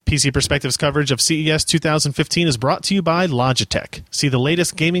PC Perspective's coverage of CES 2015 is brought to you by Logitech. See the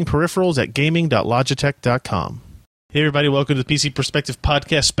latest gaming peripherals at gaming.logitech.com. Hey everybody, welcome to the PC Perspective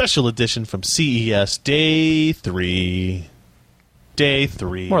Podcast Special Edition from CES Day 3. Day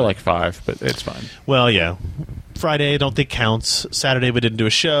 3. More like 5, but it's fine. Well, yeah. Friday I don't think counts. Saturday we didn't do a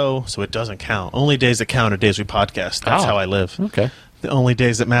show, so it doesn't count. Only days that count are days we podcast. That's how I live. Okay. The only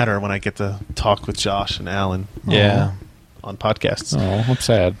days that matter are when I get to talk with Josh and Alan. Yeah. On podcasts. Oh, I'm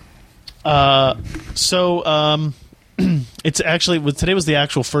sad. It's actually today was the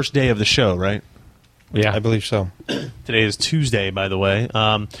actual first day of the show, right? Yeah, I believe so. Today is Tuesday, by the way.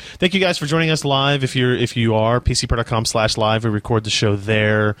 Thank you guys for joining us live. If you are PCPro.com/live, we record the show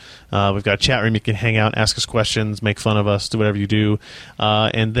there. We've got a chat room. You can hang out, ask us questions, make fun of us, do whatever you do.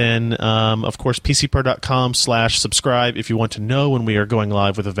 And then, of course, PCPro.com/subscribe if you want to know when we are going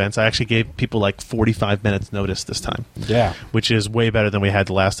live with events. I actually gave people like 45 minutes notice this time. Yeah. Which is way better than we had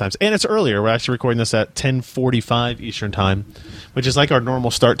the last times. And it's earlier. We're actually recording this at 10:45 Eastern Time, which is like our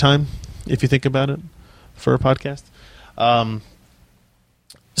normal start time, if you think about it, for a podcast.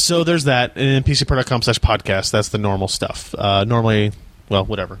 So there's that. And then PCPro.com/podcast. That's the normal stuff. Normally, well,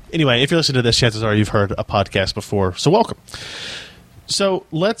 whatever. Anyway, if you're listening to this, chances are you've heard a podcast before. So welcome. So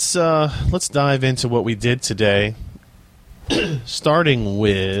let's dive into what we did today. Starting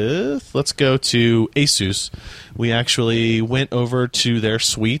with, let's go to Asus. We actually went over to their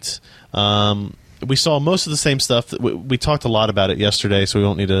suite. We saw most of the same stuff. We talked a lot about it yesterday, so we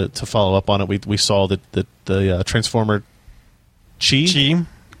won't need to follow up on it. We saw the Transformer Qi.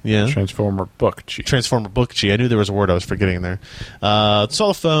 Yeah. Transformer Book Qi. Transformer Book Qi. I knew there was a word I was forgetting there. Saw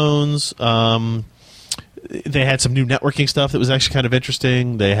the phones. They had some new networking stuff that was actually kind of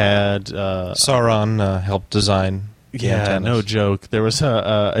interesting. They had... Sauron helped design the antennas. No joke. There was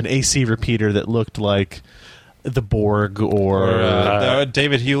an AC repeater that looked like the Borg or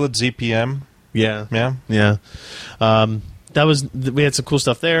David Hewlett ZPM. Yeah. Yeah. We had some cool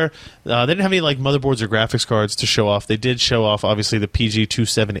stuff there. They didn't have any like motherboards or graphics cards to show off. They did show off obviously the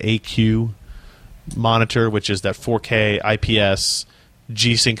PG27AQ monitor, which is that 4K IPS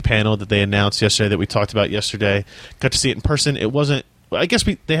G-Sync panel that they announced yesterday that we talked about yesterday. Got to see it in person. It wasn't. I guess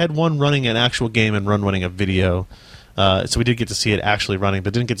they had one running an actual game and one running a video, so we did get to see it actually running,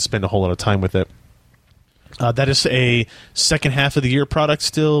 but didn't get to spend a whole lot of time with it. That is a second half of the year product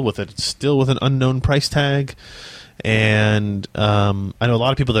still with an unknown price tag, and I know a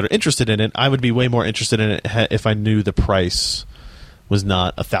lot of people that are interested in it. I would be way more interested in it if I knew the price was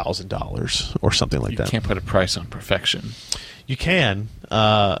not $1,000 or something like that. You can't put a price on perfection. You can,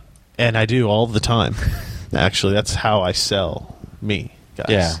 and I do all the time. Actually, that's how I sell me,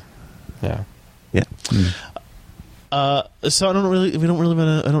 guys. Yeah. So I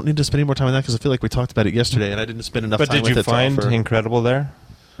don't need to spend any more time on that because I feel like we talked about it yesterday, and I didn't spend enough But time with it. did you find Incredible there?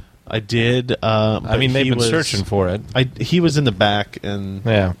 I did. I mean, they've been searching for it. He was in the back, and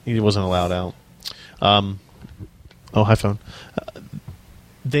he wasn't allowed out. Hi, phone.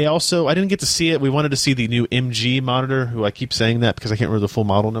 They also, I didn't get to see it. We wanted to see the new MG monitor, who I keep saying that because I can't remember the full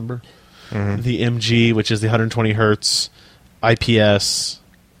model number. Mm-hmm. The MG, which is the 120 hertz IPS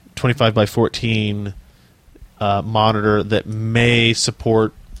 25 by 14 monitor that may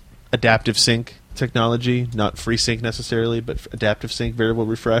support adaptive sync technology, not FreeSync necessarily, but adaptive sync, variable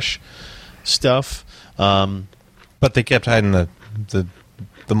refresh stuff. But they kept hiding the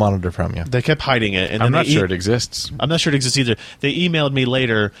monitor from you. They kept hiding it. And I'm not sure it exists. I'm not sure it exists either. They emailed me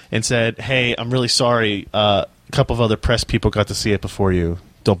later and said, hey, I'm really sorry. A couple of other press people got to see it before you.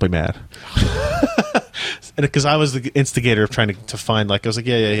 Don't be mad. Because I was the instigator of trying to find, like, I was like,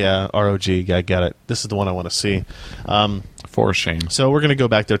 yeah, ROG, I got it. This is the one I want to see. For shame. So we're going to go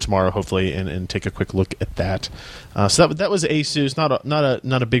back there tomorrow, hopefully, and take a quick look at that. So that was Asus.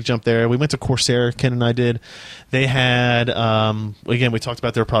 Not a big jump there. We went to Corsair. Ken and I did. They had again, we talked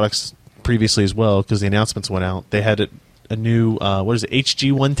about their products previously as well because the announcements went out. They had a new what is it?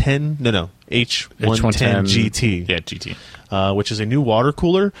 HG110? No, H110 GT. Yeah, GT. Which is a new water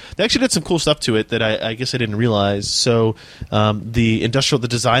cooler. They actually did some cool stuff to it that I guess I didn't realize. So the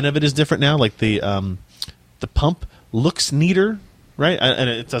design of it is different now. Like the pump looks neater, right? And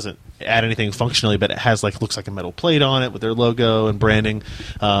it doesn't add anything functionally, but it has looks like a metal plate on it with their logo and branding.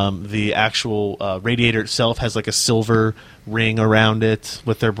 The actual radiator itself has like a silver ring around it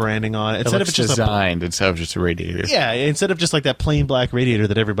with their branding on it. Instead of just designed instead of just a radiator. Yeah, instead of just like that plain black radiator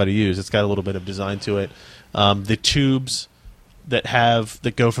that everybody uses, it's got a little bit of design to it. The tubes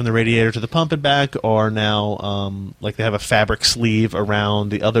that go from the radiator to the pump and back are now like they have a fabric sleeve around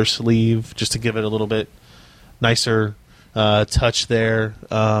the other sleeve just to give it a little bit nicer touch there.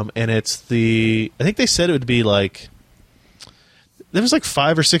 And it's I think they said it would be like there was like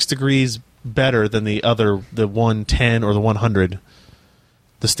 5 or 6 degrees better than the 110 or the 100.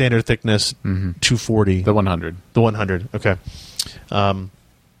 The standard thickness, 240. The 100. The 100, okay.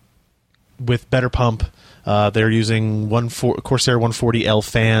 With better pump, they're using Corsair 140L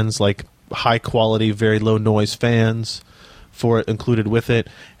fans, like high quality, very low noise fans for it included with it.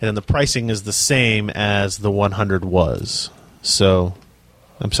 And then the pricing is the same as the 100 was. So,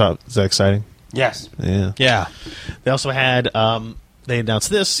 I'm sorry, is that exciting? Yes. Yeah. Yeah. They also had they announced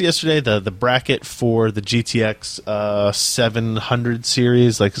this yesterday, the bracket for the GTX 700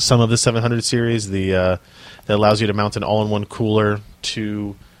 series, like some of the 700 series, that allows you to mount an all-in-one cooler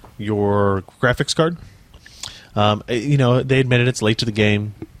to your graphics card. They admitted it's late to the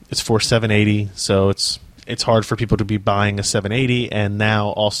game. It's for 780, so it's hard for people to be buying a 780 and now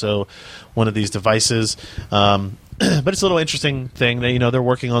also one of these devices. But it's a little interesting thing that they're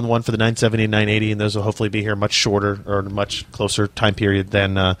working on one for the 970 and 980, and those will hopefully be here much shorter or much closer time period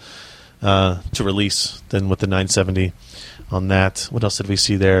than to release than with the 970 on that. What else did we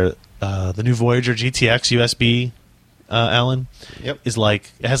see there? The new Voyager GTX USB, Alan, is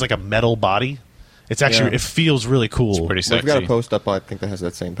it has like a metal body. It's actually it feels really cool. It's pretty sexy. We've got a post up, I think, that has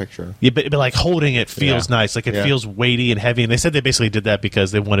that same picture. Yeah, but like holding it feels nice. Like it feels weighty and heavy. And they said they basically did that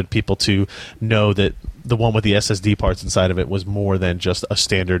because they wanted people to know that the one with the SSD parts inside of it was more than just a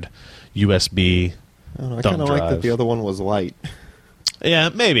standard USB. I don't know. I thumb kind of like drive. that the other one was light. Yeah,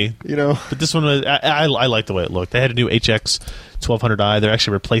 maybe. But this one was. I like the way it looked. They had a new HX 1200i. They're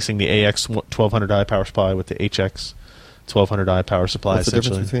actually replacing the AX 1200i power supply with the HX 1200i power supply. What's the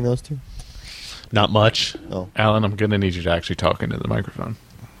essentially, difference between those two? not much. Oh, Alan, I'm going to need you to actually talk into the microphone.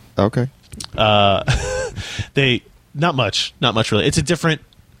 okay. They not much really. It's a different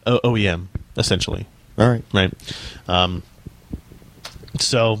OEM essentially, All right. right?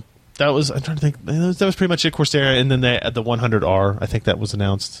 So that was, I'm trying to think. That was pretty much it. Corsair, and then the 100R. I think that was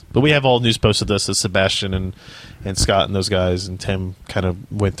announced. But we have all news posts of this as Sebastian and Scott and those guys and Tim kind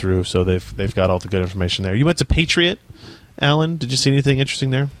of went through. So they've got all the good information there. You went to Patriot, Alan. Did you see anything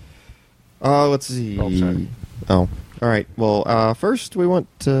interesting there? Let's see. Oh, all right. Well, first I went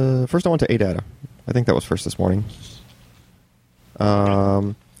to ADATA. I think that was first this morning.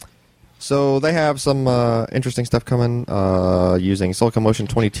 So they have some interesting stuff coming using Silicon Motion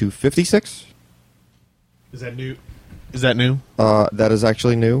 2256. Is that new? That is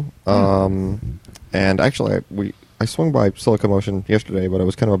actually new. And actually, I swung by Silicon Motion yesterday, but it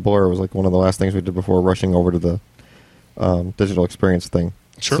was kind of a blur. It was like one of the last things we did before rushing over to the digital experience thing.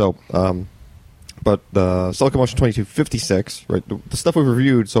 Sure. So, but the Silicon Motion 2256, right? The stuff we've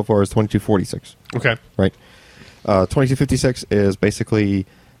reviewed so far is 2246. Okay. Right. 2256 is basically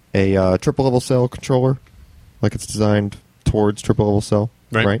a triple level cell controller, like it's designed towards triple level cell.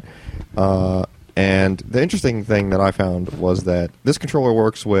 Right. And the interesting thing that I found was that this controller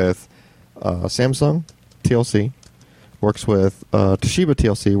works with Samsung TLC, works with Toshiba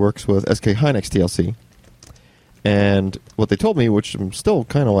TLC, works with SK Hynix TLC. And what they told me, which I'm still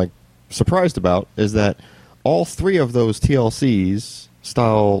kind of like surprised about, is that all three of those TLCs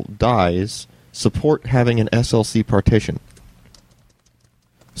style dies support having an SLC partition.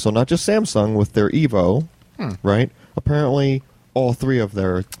 So not just Samsung with their Evo, right? Apparently, all three of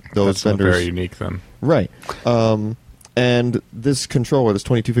those That's not vendors, very unique then. right? And this controller, this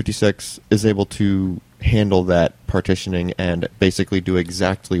 2256, is able to handle that partitioning and basically do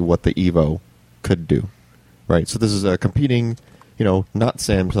exactly what the Evo could do. Right, so this is a competing, not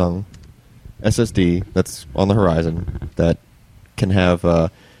Samsung SSD that's on the horizon that can have,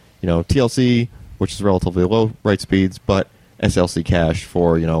 TLC, which is relatively low write speeds, but SLC cache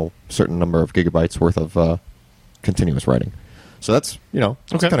for, certain number of gigabytes worth of continuous writing. So that's,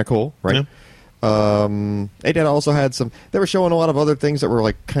 that's Okay. kind of cool, right? Yeah. ADATA also had they were showing a lot of other things that were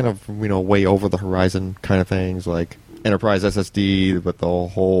like kind of, way over the horizon kind of things, like enterprise SSD with a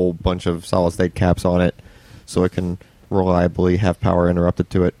whole bunch of solid state caps on it, so it can reliably have power interrupted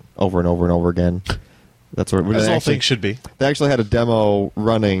to it over and over and over again. That's what As all things should be. They actually had a demo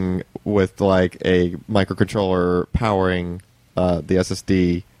running with like a microcontroller powering the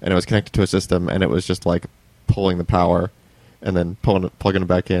SSD, and it was connected to a system, and it was just like pulling the power and then plugging it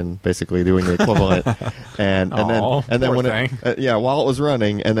back in, basically doing the equivalent. and then poor when thing. it while it was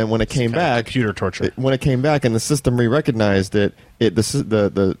running, and then when it came Kind of back, computer torture. when it came back and the system re-recognized it,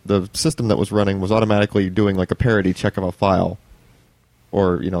 the system that was running was automatically doing like a parity check of a file,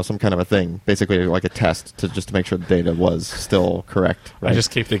 or some kind of a thing, basically like a test to make sure the data was still correct. Right? I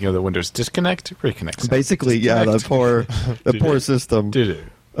just keep thinking of the Windows disconnect, reconnect. basically, yeah, the poor system.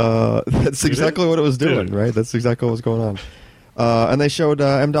 That's exactly what it was doing, right? That's exactly what was going on. And they showed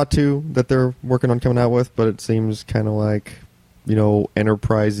M.2 that they're working on coming out with, but it seems kind of like,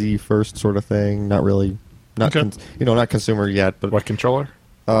 enterprisey first sort of thing. Not really, not Okay. not consumer yet. But What controller?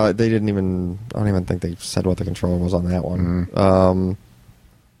 they didn't even. I don't even think they said what the controller was on that one.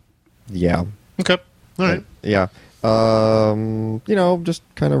 Yeah. Okay. All right. Yeah. Just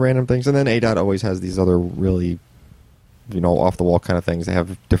kind of random things. And then ADOT always has these other really, off the wall kind of things. They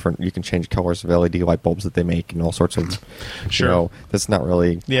have different, you can change colors of LED light bulbs that they make and all sorts of, Sure. that's not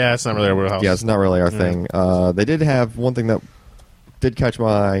really, Yeah, it's not really our wheelhouse. yeah, it's not really our thing. They did have one thing that did catch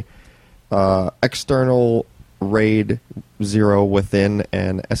my eye, external RAID 0 within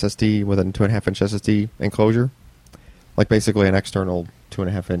an SSD, within 2.5-inch SSD enclosure. Like basically an external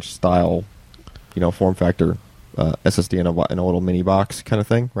 2.5-inch style, form factor SSD in a little mini box kind of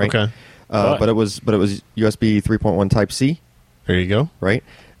thing, right? Okay. But it was USB 3.1 Type C, There you go. right?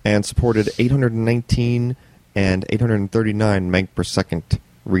 And supported 819 and 839 meg per second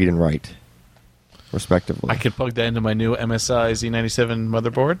read and write, respectively. I could plug that into my new MSI Z97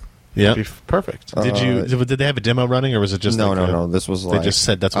 motherboard. Yeah. It'd be perfect. Did they have a demo running, or was it just no, like no. This was they like just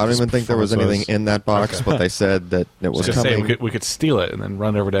said that's what I don't this even think there was performance anything was? in that box, Okay. but they said that it was Just say coming. we could steal it and then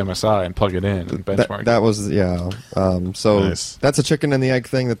run over to MSI and plug it in and benchmark. That was so Nice. that's a chicken and the egg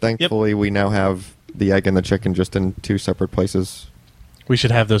thing. That thankfully we now have the egg and the chicken just in two separate places. We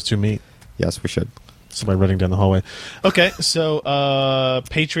should have those two meet. Yes, we should. Somebody running down the hallway. Okay, so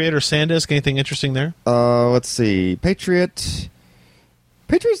Patriot or SanDisk, anything interesting there? Let's see. Patriot's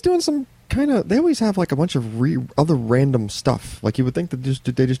doing some kind of. They always have like a bunch of other random stuff. Like you would think that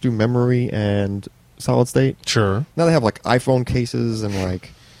they just do memory and solid state. Sure. Now they have like iPhone cases and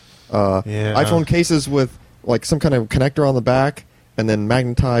like Yeah. iPhone cases with like some kind of connector on the back and then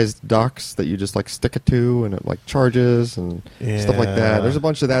magnetized docks that you just like stick it to and it like charges and stuff like Yeah. that. There's a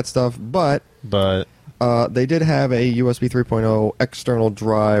bunch of that stuff, but But they did have a USB 3.0 external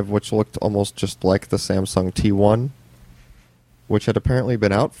drive which looked almost just like the Samsung T1, which had apparently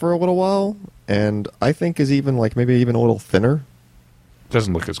been out for a little while and I think is even like maybe even a little thinner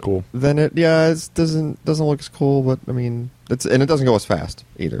Doesn't look as cool. than it. Yeah, it doesn't look as cool, but I mean, it doesn't go as fast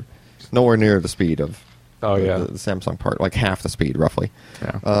either. Nowhere near the speed of Oh, yeah. the Samsung part, like half the speed roughly.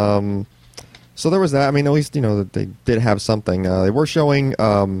 Yeah. So there was that. I mean, at least that they did have something. They were showing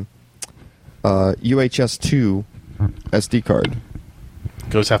UHS-2 SD card.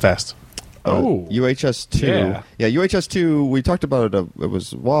 goes how fast? UHS-2. Yeah. UHS-2. We talked about it. It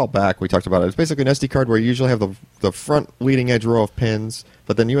was a while back. We talked about it. It's basically an SD card where you usually have the front leading edge row of pins,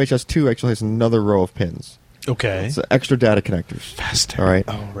 but then UHS-2 actually has another row of pins. Okay. It's extra data connectors. Faster. All right.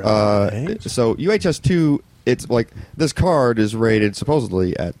 Oh, right. So UHS-2, it's like this card is rated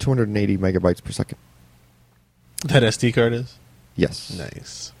supposedly at 280 megabytes per second. That SD card is? Yes.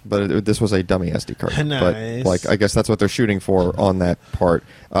 Nice. But this was a dummy SD card. Nice. But like I guess that's what they're shooting for on that part.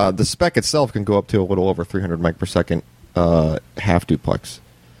 The spec itself can go up to a little over 300 meg per second half duplex.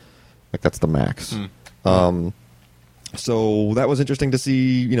 Like that's the max. So that was interesting to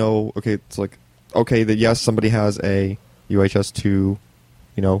see. Okay, it's like that. Yes, somebody has a UHS-2,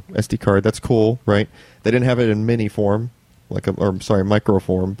 SD card. That's cool, right? They didn't have it in mini form, micro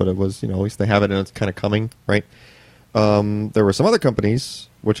form, but it was, at least they have it and it's kind of coming, right? There were some other companies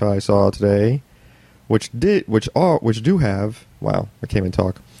which I saw today, which do have. Wow, I can't even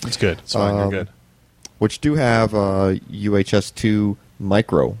talk. It's good. It's fine. You're good. Which do have UHS-2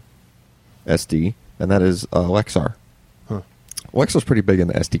 micro SD, and that is Lexar. Huh. Lexar's pretty big in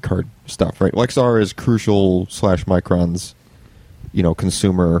the SD card stuff, right? Lexar is Crucial / Micron's,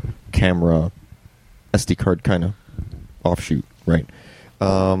 consumer camera SD card kind of offshoot, right?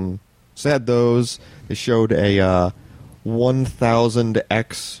 So they had those. They showed a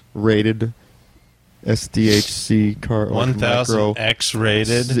 1000X rated SDHC card. 1000 X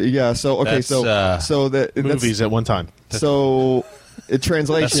rated. Yeah. So okay. That's, So that Movies at one time. So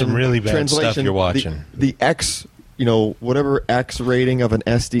translation. That's some really bad stuff you're watching. The X, whatever X rating of an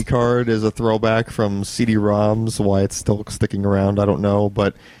SD card is a throwback from CD-ROMs. Why it's still sticking around, I don't know.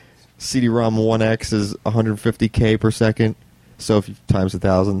 But CD-ROM 1X is 150K per second. So if you times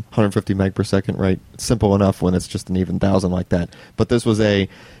 1,000, 150 meg per second, right? It's simple enough when it's just an even 1,000 like that. But this was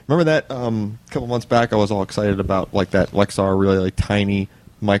remember that a couple months back I was all excited about like that Lexar really like tiny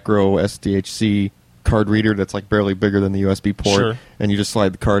micro SDHC card reader that's like barely bigger than the USB port, Sure. and you just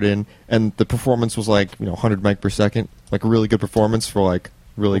slide the card in, and the performance was like 100 meg per second, like really good performance for like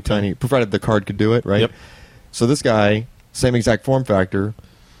really tiny, provided the card could do it, right? Yep. So this guy, same exact form factor,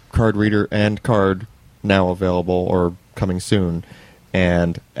 card reader and card now available or coming soon,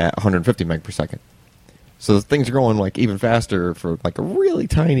 and at 150 meg per second. So the things are going like even faster for like a really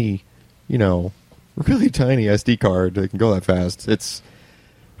tiny, really tiny SD card that can go that fast. It's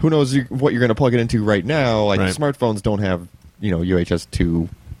who knows what you're going to plug it into right now. Like Right. smartphones don't have UHS 2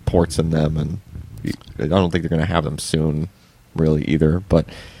 ports in them, and I don't think they're going to have them soon, really either. But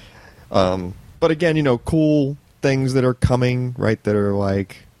again, cool things that are coming, right? That are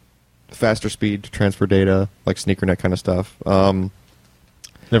like faster speed to transfer data, like SneakerNet kind of stuff.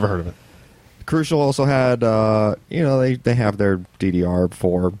 Never heard of it. Crucial also had, they have their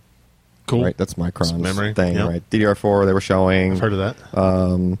DDR4. Cool. Right, that's Micron's memory thing, yep. right? DDR4 they were showing. I've heard of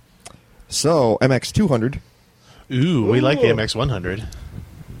that. So MX200. Ooh, we like the MX100.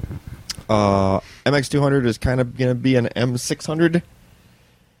 MX200 is kind of going to be an M600.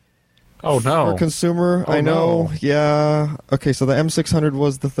 Oh no! For consumer, Oh, I know. no. Yeah. Okay, so the M600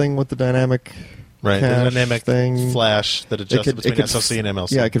 was the thing with the dynamic. Right, the cache dynamic thing. flash that adjusted between SLC and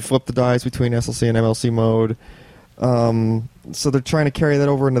MLC. Yeah, it could flip the dies between SLC and MLC mode. So they're trying to carry that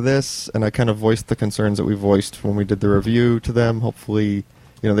over into this, and I kind of voiced the concerns that we voiced when we did the review to them. Hopefully,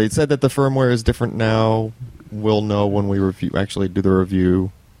 they said that the firmware is different now. We'll know when we actually do the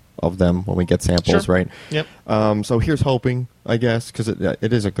review of them when we get samples, Sure. right? Yep. So here's hoping, I guess, because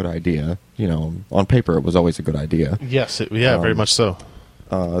it is a good idea. On paper, it was always a good idea. Yes, very much so.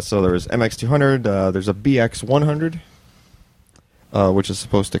 So there's MX200. There's a BX100, which is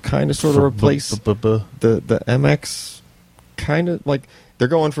supposed to kind of sort of replace the MX. Kind of like they're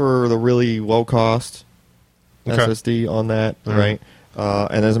going for the really low cost SSD on that, right?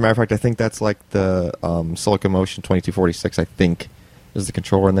 And as a matter of fact, I think that's like the Silicon Motion 2246. I think is the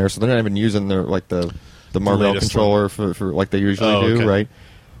controller in there. So they're not even using the Marvell latest controller for like they usually do, okay. right?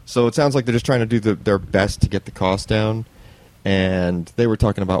 So it sounds like they're just trying to do their best to get the cost down. And they were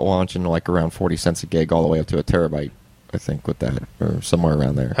talking about launching like around 40 cents a gig all the way up to a terabyte, I think, with that, or somewhere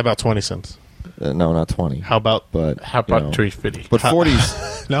around there. How about 20 cents? No, not 20. How about... But How about 350? But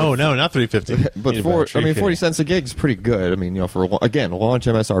 40's... No, not 350. But 40 cents a gig is pretty good. I mean, for again, launch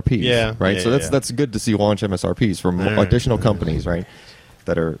MSRPs, Yeah, right? yeah, So yeah. that's good to see launch MSRPs from Right. additional companies, right?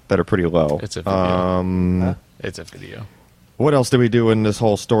 That are pretty low. It's a video. It's a video. What else did we do in this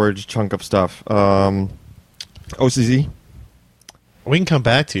whole storage chunk of stuff? OCZ. We can come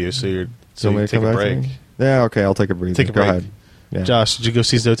back to you, so you Want me to take come a back to break. me? Yeah, okay, I'll take a breather. Take a Go break. ahead. Yeah. Josh, did you go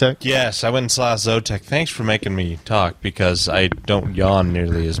see Zotac? Yes, I went and saw Zotac. Thanks for making me talk because I don't yawn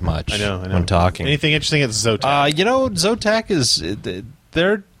nearly as much I know. when talking. Anything interesting at Zotac? Zotac is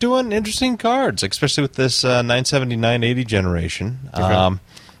they're doing interesting cards, especially with this 970-980 generation. Okay.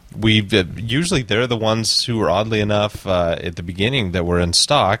 We've usually they're the ones who are oddly enough at the beginning that were in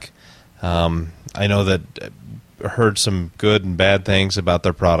stock. I know that heard some good and bad things about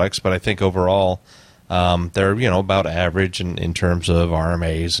their products, but I think overall they're about average in terms of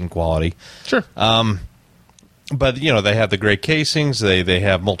RMAs and quality. Sure. But they have the great casings. They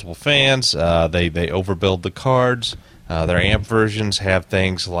have multiple fans. They overbuild the cards. Their amp versions have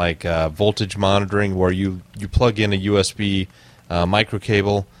things like voltage monitoring, where you plug in a USB micro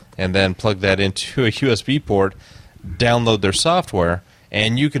cable and then plug that into a USB port, download their software,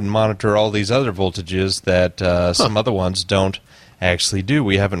 and you can monitor all these other voltages that some other ones don't actually do.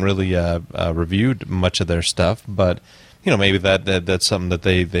 We haven't really reviewed much of their stuff, but maybe that's something that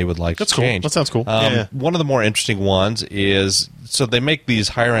they would like That's to cool. change. That sounds cool. Yeah. One of the more interesting ones is, so they make these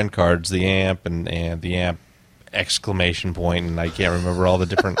higher end cards, the amp and the amp exclamation point, and I can't remember all the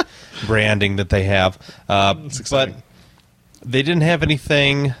different branding that they have. But exciting. they didn't have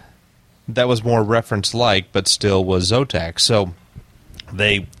anything that was more reference-like, but still was Zotac. So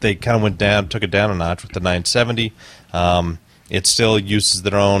they kind of went down, took it down a notch with the 970. It still uses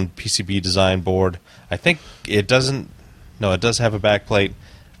their own PCB design board. I think it doesn't. No, it does have a backplate.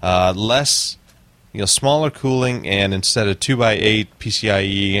 Less, smaller cooling, and instead of 2x8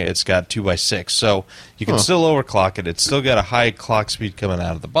 PCIe, it's got 2x6. So you can still overclock it. It's still got a high clock speed coming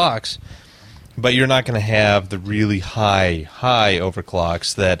out of the box, but you're not going to have the really high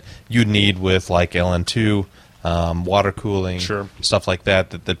overclocks that you need with like LN2, water cooling, Sure. stuff like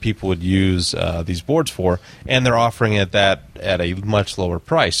that people would use these boards for, and they're offering it that at a much lower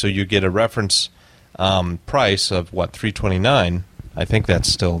price. So you get a reference price of $329. I think that's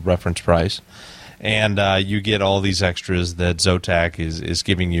still reference price, and you get all these extras that Zotac is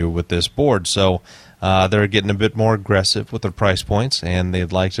giving you with this board. So they're getting a bit more aggressive with their price points, and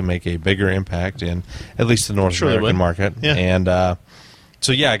they'd like to make a bigger impact in at least the North Sure they American would. market. Yeah. And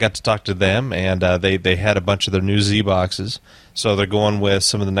so I got to talk to them, and they had a bunch of their new Z boxes. So they're going with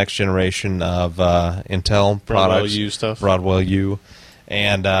some of the next generation of Intel Broadwell products, U stuff. Broadwell U,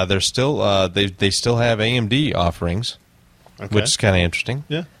 and they're still they still have AMD offerings, Okay. which is kind of interesting.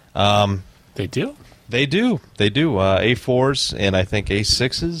 Yeah. They do? They do A4s and I think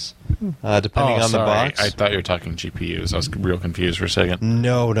A6s, depending on the box. I thought you were talking GPUs. I was real confused for a second.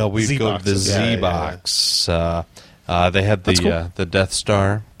 No, we go to the Z-boxes. Yeah, Z box. They had That's cool. the Death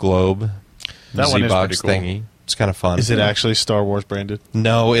Star globe, That one is Z-Box pretty cool. thingy. It's kind of fun. Is it actually Star Wars branded?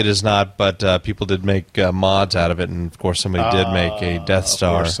 No, it is not. But people did make mods out of it, and of course, somebody did make a Death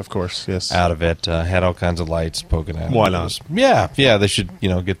Star Of course, yes. out of it. Had all kinds of lights poking out. Why It not? was- Yeah. They should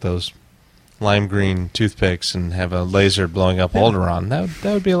get those lime green toothpicks and have a laser blowing up Alderaan.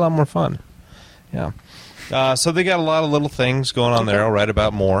 That would be a lot more fun. Yeah. So they got a lot of little things going on there. I'll write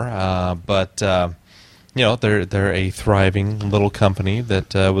about more. But they're a thriving little company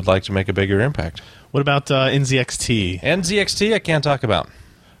that would like to make a bigger impact. What about NZXT? NZXT, I can't talk about.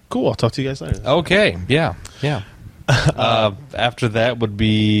 Cool. I'll talk to you guys later. Okay. Yeah. After that would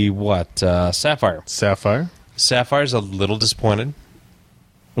be what? Sapphire. Sapphire. Sapphire's a little disappointed.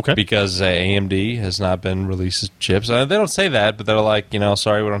 Okay. Because AMD has not been releasing chips. They don't say that, but they're like,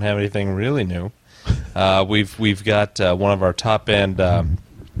 sorry, we don't have anything really new. We've got one of our top end.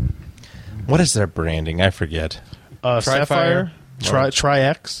 What is their branding? I forget. Sapphire.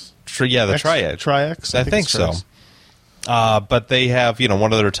 Tri-X. The Tri-X. Tri-X. I think it's so. Tri-X. But they have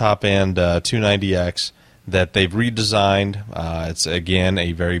one of their top end 290X that they've redesigned. It's again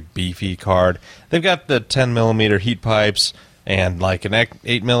a very beefy card. They've got the 10mm heat pipes and like an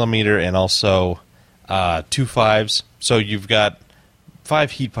 8mm and also 2 5s. So you've got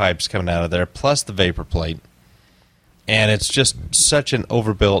 5 heat pipes coming out of there, plus the vapor plate. And it's just such an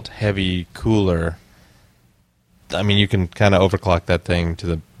overbuilt, heavy cooler. I mean, you can kind of overclock that thing to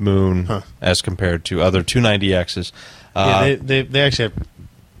the moon as compared to other 290Xs. They actually have...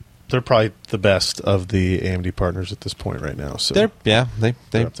 They're probably the best of the AMD partners at this point right now. So They're up there.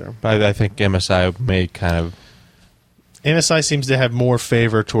 I think MSI may kind of... MSI seems to have more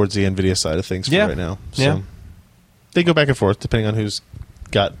favor towards the NVIDIA side of things for right now. So Yeah. they go back and forth depending on who's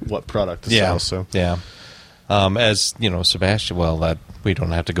got what product to sell. So Yeah. As Sebastian, well, that we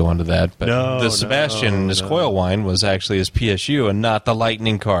don't have to go into that, but No, the Sebastian, his no. coil wine was actually his PSU and not the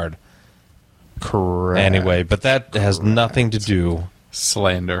Lightning card. correct. Anyway, but that has nothing to do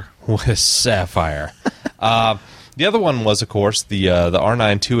Slander. with Sapphire. The other one was, of course, the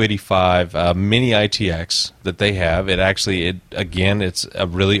R9 285 Mini ITX that they have. It's a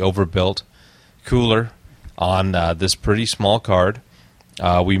really overbuilt cooler on this pretty small card.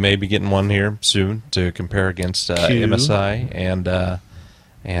 We may be getting one here soon to compare against MSI and the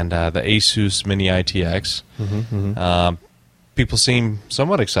Asus Mini ITX. People seem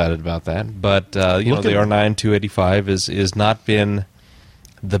somewhat excited about that, but the R9 285 is not been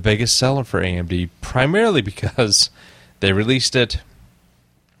the biggest seller for AMD, primarily because they released it,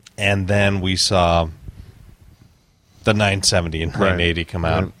 and then we saw the 970 and 980 come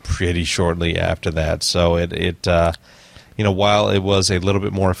out pretty shortly after that. So it while it was a little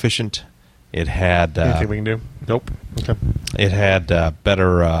bit more efficient, it had Anything we can do? Nope. Okay. it had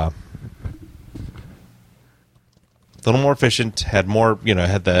better, a little more efficient, had more,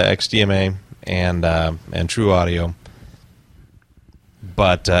 had the XDMA and True Audio,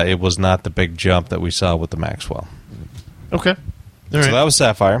 but it was not the big jump that we saw with the Maxwell. Okay. All right. So that was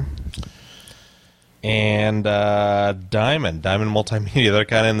Sapphire. And Diamond Multimedia, they're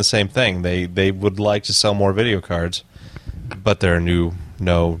kind of in the same thing. They would like to sell more video cards, but there are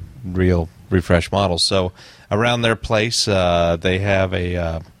no real refresh models. So around their place, they have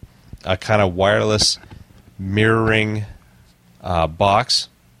a kind of wireless mirroring box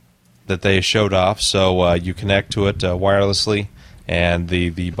that they showed off. So you connect to it wirelessly, and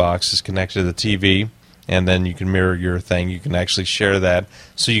the box is connected to the TV, and then you can mirror your thing. You can actually share that,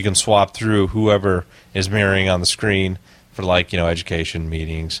 so you can swap through whoever is mirroring on the screen for, education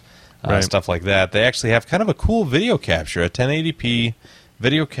meetings, stuff like that. They actually have kind of a cool video capture, a 1080p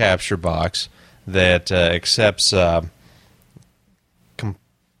video capture box that accepts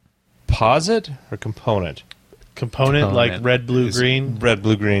composite or component? Component like red, blue, green. Red,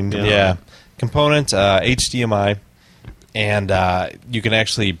 blue, green, Yeah. yeah. Component, HDMI, and you can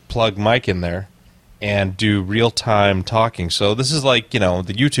actually plug mic in there and do real-time talking. So this is like, the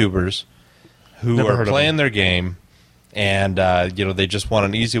YouTubers who Never are heard of playing them. their game, and, they just want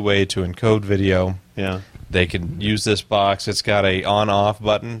an easy way to encode video. Yeah. They can use this box. It's got a on-off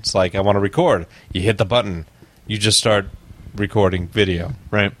button. It's like, I want to record. You hit the button. You just start recording video.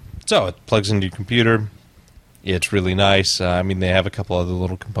 Right. So it plugs into your computer. It's really nice. They have a couple other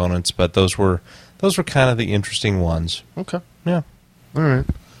little components, but those were kind of the interesting ones. Okay. Yeah. All right.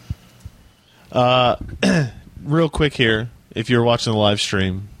 Real quick here, if you're watching the live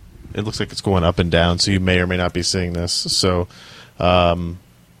stream, it looks like it's going up and down, so you may or may not be seeing this. So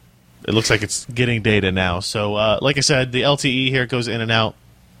it looks like it's getting data now. So like I said, the LTE here goes in and out.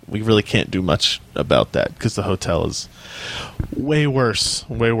 We really can't do much about that because the hotel is way worse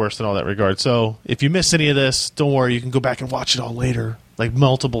in all that regard. So if you miss any of this, don't worry, you can go back and watch it all later, like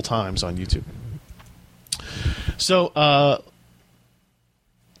multiple times on YouTube. So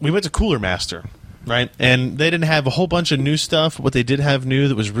we went to Cooler Master, right? And they didn't have a whole bunch of new stuff. What they did have new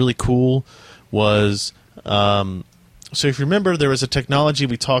that was really cool was so if you remember, there was a technology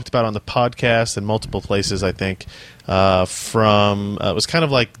we talked about on the podcast in multiple places, I think, from it was kind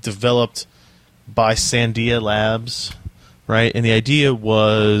of like developed by Sandia Labs, right? And the idea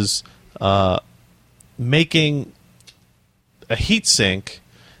was making a heatsink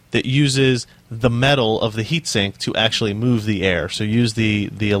that uses the metal of the heatsink to actually move the air. So use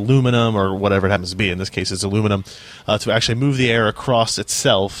the aluminum or whatever it happens to be. In this case, it's aluminum to actually move the air across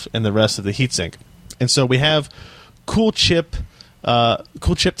itself and the rest of the heatsink. And so we have Cool Chip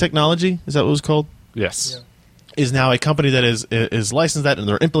technology. Is that what it was called? Yes. Yeah. Is now a company that is licensed that, and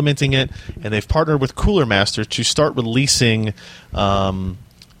they're implementing it, and they've partnered with Cooler Master to start releasing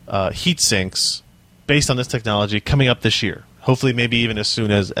heat sinks based on this technology coming up this year. Hopefully, maybe even as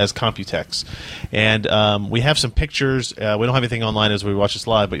soon as Computex. And we have some pictures. We don't have anything online as we watch this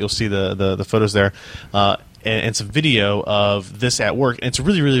live, but you'll see the photos there. And some video of this at work. And it's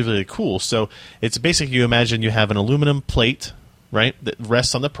really, really, really cool. So it's basically, you imagine you have an aluminum plate, right, that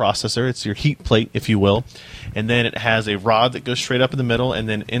rests on the processor. It's your heat plate, if you will. And then it has a rod that goes straight up in the middle. And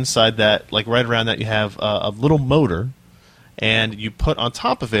then inside that, like right around that, you have a little motor. And you put on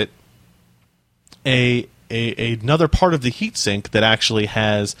top of it another part of the heatsink that actually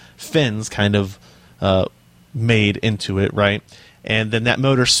has fins kind of made into it, right? And then that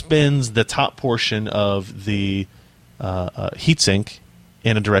motor spins the top portion of the heatsink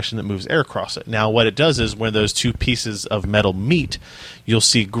in a direction that moves air across it. Now, what it does is when those two pieces of metal meet, you'll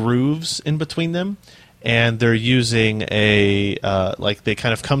see grooves in between them, and they're using like they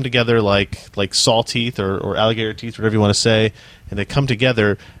kind of come together like saw teeth or alligator teeth, whatever you want to say, and they come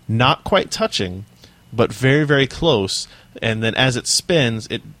together, not quite touching, but very, very close. And then as it spins,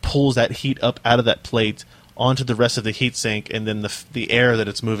 it pulls that heat up out of that plate onto the rest of the heatsink, and then the air that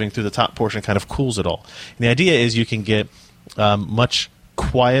it's moving through the top portion kind of cools it all. And the idea is you can get much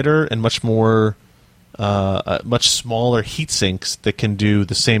quieter and much more much smaller heat sinks that can do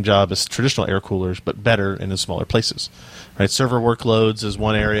the same job as traditional air coolers, but better and in smaller places. Right? Server workloads is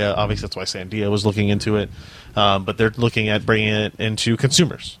one area. Obviously, that's why Sandia was looking into it, but they're looking at bringing it into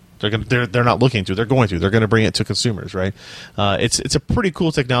consumers. They're not looking to. They're going to. They're going to bring it to consumers, right? It's a pretty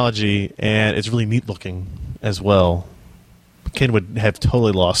cool technology, and it's really neat looking as well. Ken would have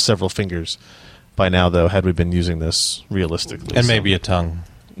totally lost several fingers by now, though, had we been using this realistically. And maybe a tongue.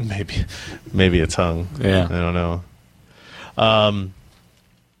 Maybe a tongue. Yeah. I don't know.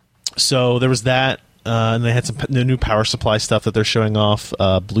 So there was that, and they had some new power supply stuff that they're showing off,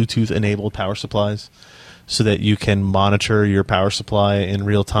 Bluetooth-enabled power supplies, so that you can monitor your power supply in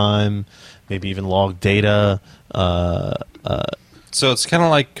real time, maybe even log data. So it's kind of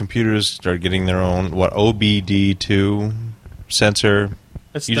like computers are getting their own OBD2 sensor.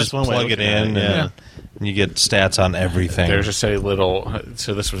 That's Just one way plug of it looking at in, it, yeah. and you get stats on everything. There's just a little.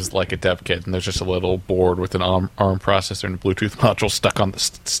 So this was like a dev kit, and there's just a little board with an ARM processor and a Bluetooth module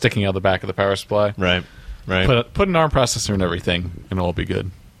sticking out the back of the power supply. Right. Put an ARM processor in everything, and it'll all be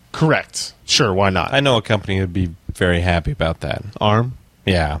good. Correct. Sure, why not? I know a company would be very happy about that. ARM?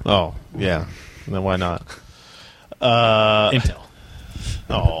 Yeah. Oh, yeah. Then why not? Intel.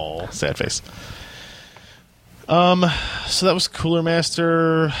 Oh, sad face. So that was Cooler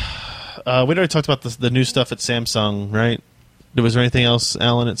Master. We'd already talked about the new stuff at Samsung, right? Was there anything else,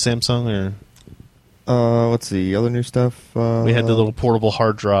 Alan, at Samsung? Or Let's see, other new stuff. we had the little portable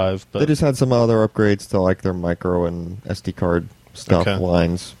hard drive, but They just had some other upgrades to like their micro and SD card stuff Okay.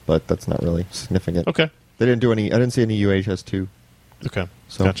 lines, but that's not really significant. okay. They didn't do any. I didn't see any UHS-2. Okay,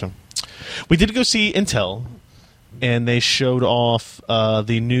 So- gotcha. We did go see Intel, and they showed off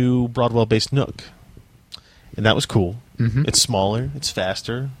the new Broadwell-based NUC, and that was cool. Mhm. It's smaller, it's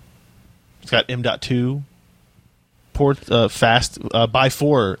faster, it's got M.2 port, fast by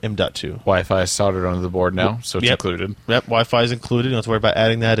 4 M.2. Wi-Fi is soldered onto the board now, so it's Yep. included. Yep, Wi-Fi is included. You don't have to worry about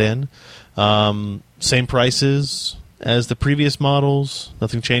adding that in. Same prices as the previous models.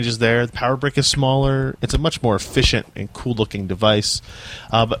 Nothing changes there. The power brick is smaller. It's a much more efficient and cool-looking device.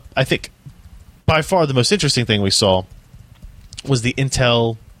 But I think by far the most interesting thing we saw was the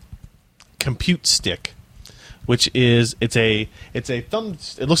Intel Compute Stick, which is it's a thumb.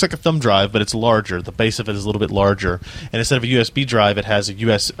 It looks like a thumb drive, but it's larger. The base of it is a little bit larger, and instead of a USB drive, it has an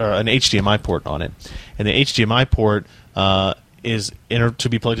HDMI port on it, and the HDMI port is to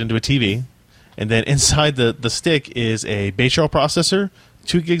be plugged into a TV. And then inside the stick is a Bay Trail processor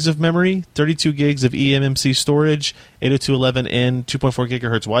 2 gigs of memory, 32 gigs of eMMC storage, 802.11n, 2.4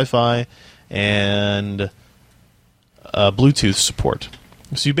 gigahertz Wi-Fi, and Bluetooth support.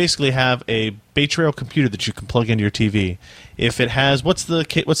 So you basically have a Bay Trail computer that you can plug into your TV. If it has what's the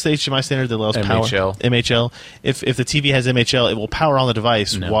HDMI standard that allows power? MHL. If the TV has MHL, it will power on the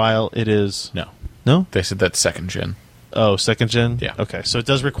device while it is No. They said that's second gen. Oh, second gen? Yeah. Okay, so it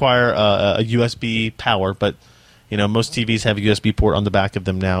does require a USB power, but most TVs have a USB port on the back of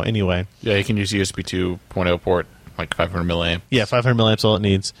them now anyway. Yeah, you can use USB 2.0 port, like 500 milliamp. Yeah, 500 milliamps all it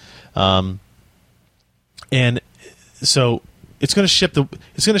needs. And so it's going to ship for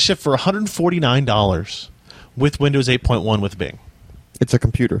 $149 with Windows 8.1 with Bing. It's a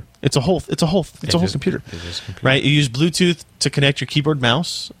computer. It's a whole computer. Right? You use Bluetooth to connect your keyboard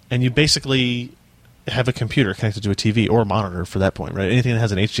mouse, and you basically have a computer connected to a TV or a monitor for that point, right? Anything that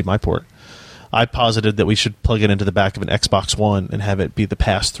has an HDMI port. I posited that we should plug it into the back of an Xbox One and have it be the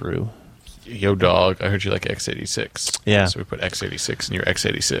pass-through. Yo, dog, I heard you like x86. Yeah. So we put x86 in your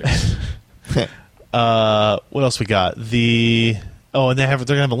x86. What else we got? And they're going to have a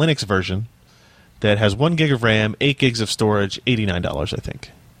Linux version that has 1 gig of RAM, 8 gigs of storage, $89, I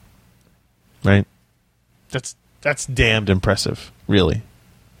think. Right? That's damned impressive, really,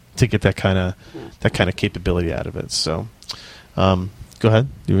 to get that kind of capability out of it. So, go ahead.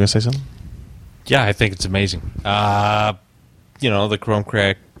 You were going to say something? Yeah, I think it's amazing. The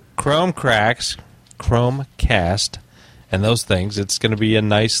Chromecast, and those things. It's going to be a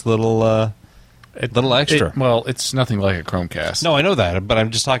nice little extra. It's nothing like a Chromecast. No, I know that, but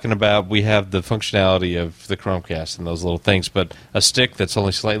I'm just talking about we have the functionality of the Chromecast and those little things, but a stick that's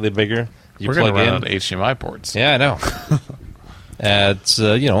only slightly bigger. We're going to run out of HDMI ports. Yeah, I know. It's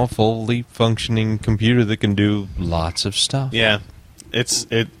a fully functioning computer that can do lots of stuff. Yeah.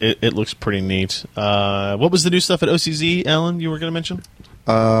 It looks pretty neat. What was the new stuff at OCZ, Alan, you were going to mention?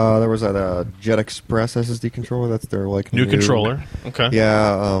 There was that Jet Express SSD controller. That's their new controller. Okay.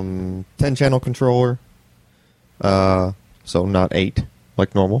 Yeah, 10-channel controller. So not 8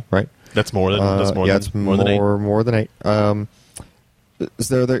 like normal, right? That's more than more than 8.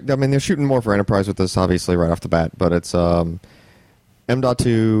 So they're shooting more for enterprise with this, obviously, right off the bat. But it's M.2,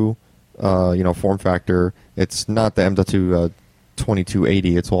 form factor. It's not the M.2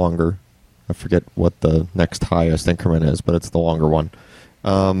 2280. It's longer. I forget what the next highest increment is, but it's the longer one.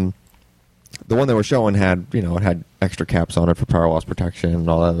 The one they were showing had, it had extra caps on it for power loss protection and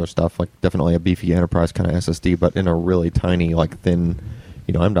all that other stuff. Like definitely a beefy enterprise kind of SSD, but in a really tiny, thin.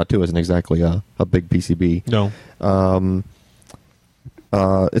 M.2 isn't exactly a big PCB. No.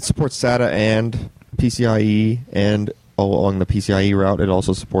 It supports SATA and PCIe, and along the PCIe route, it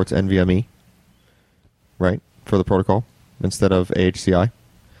also supports NVMe, right, for the protocol instead of AHCI,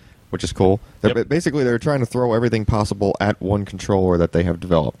 which is cool. Yep. Basically, they're trying to throw everything possible at one controller that they have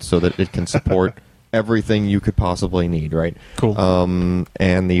developed so that it can support everything you could possibly need, right? Cool.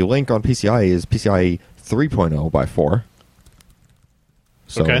 And the link on PCIe is PCIe 3.0 by 4.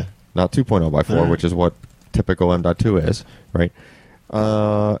 So okay. Not 2.0 by 4, which is what typical M.2 is, right?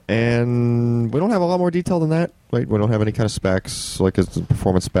 And we don't have a lot more detail than that, right? We don't have any kind of specs, like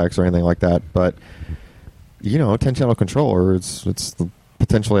performance specs or anything like that. But, a 10-channel controller, it's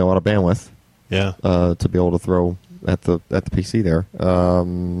potentially a lot of bandwidth. Yeah. To be able to throw at the PC there.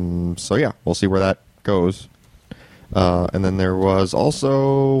 So yeah, we'll see where that goes. And then there was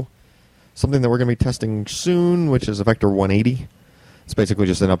also something that we're going to be testing soon, which is a Vector 180. It's basically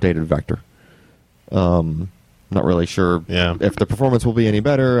just an updated Vector. Not really sure if the performance will be any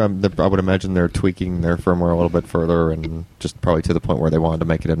better. I would imagine they're tweaking their firmware a little bit further, and just probably to the point where they wanted to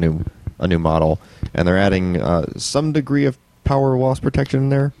make it a new model. And they're adding some degree of power loss protection in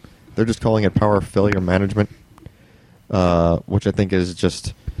there. They're just calling it power failure management, which I think is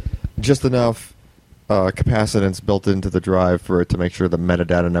just enough capacitance built into the drive for it to make sure the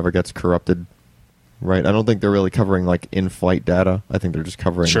metadata never gets corrupted. Right? I don't think they're really covering in-flight data. I think they're just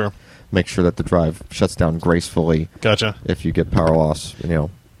covering make sure that the drive shuts down gracefully. Gotcha. If you get power loss,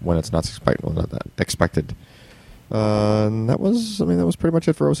 when it's not expected. And that was pretty much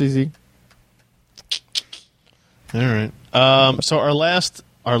it for OCZ. All right. So our last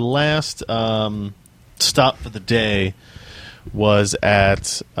stop for the day was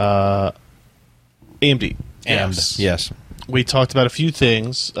at AMD. Yes. We talked about a few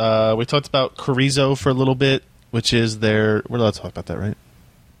things. We talked about Carrizo for a little bit, which is we're allowed to talk about that, right?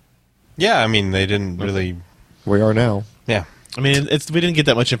 Yeah, they didn't really. We are now. Yeah. We didn't get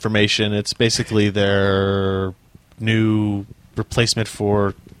that much information. It's basically their new replacement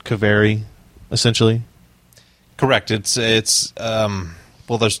for Kaveri, essentially. Correct. It's there's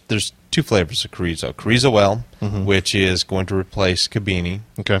two flavors of Carrizo. Carrizo L, which is going to replace Kabini.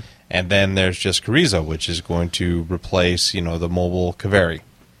 Okay. And then there's just Carrizo, which is going to replace, the mobile Kaveri.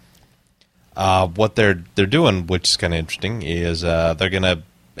 What they're doing, which is kind of interesting, is they're going to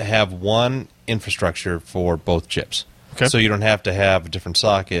have one infrastructure for both chips. Okay. So you don't have to have a different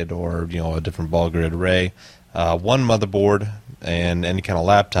socket or a different ball grid array. One motherboard and any kind of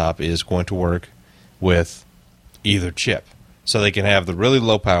laptop is going to work with either chip. So they can have the really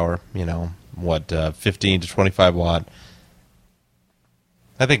low power, 15 to 25 watt.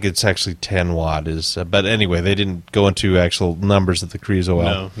 I think it's actually 10 watt but anyway, they didn't go into actual numbers of the Carrizo L.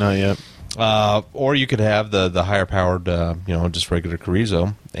 No, not yet. Or you could have the higher powered, just regular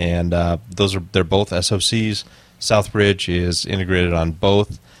Carrizo, and they're both SoCs. Southbridge is integrated on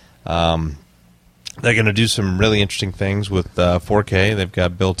both. They're going to do some really interesting things with 4K. They've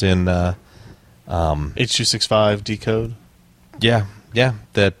got built-in H.265 decode. Yeah.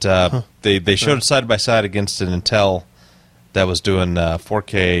 That they showed it side by side against an Intel that was doing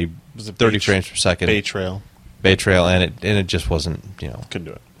 4K, Was it 30 frames per second, Bay Trail. and it just wasn't, Couldn't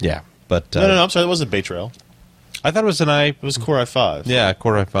do it. yeah. But No, I'm sorry, that wasn't Bay Trail. I thought it was an i. It was Core i5. Yeah,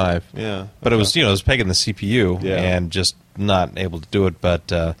 Core i5. Yeah. But it was, it was pegging the CPU Yeah. and just not able to do it. But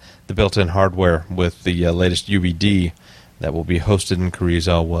the built-in hardware with the latest UBD that will be hosted in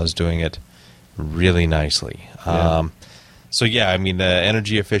Carrizo was doing it really nicely. Yeah. So, yeah, I mean,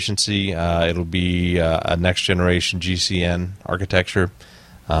 energy efficiency, it'll be a next-generation GCN architecture.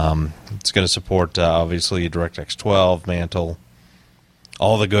 It's going to support, obviously, DirectX 12, Mantle,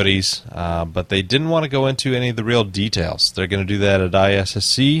 all the goodies, but they didn't want to go into any of the real details. They're going to do that at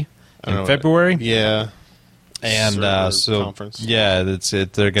ISSC in February. Yeah. And Server so, conference. yeah, that's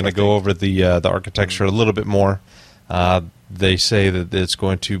it. They're going to go over the architecture a little bit more. They say that it's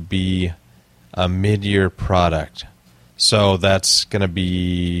going to be a mid-year product. So that's going to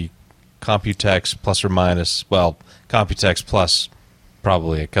be Computex plus or minus, well, Computex plus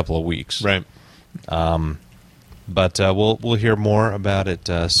probably a couple of weeks. Right. But we'll hear more about it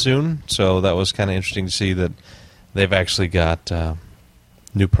soon. So that was kind of interesting to see that they've actually got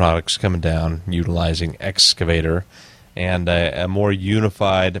new products coming down utilizing Excavator and a more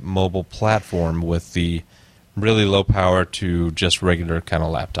unified mobile platform with the really low power to just regular kind of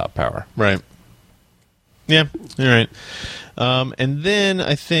laptop power. Right. Yeah, all right. And then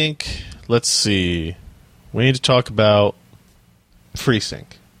I think, let's see, we need to talk about FreeSync.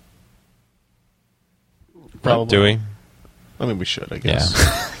 Probably. Do we? I mean, we should, I guess.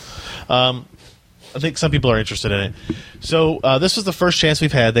 I think some people are interested in it. So this was the first chance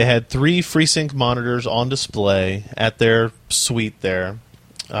we've had. They had 3 FreeSync monitors on display at their suite there.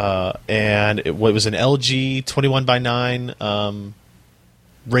 And it was an LG 21:9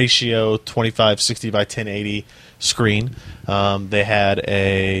 ratio 2560 by 1080 screen. They had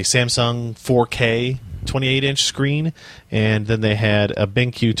a Samsung 4K 28-inch screen, and then they had a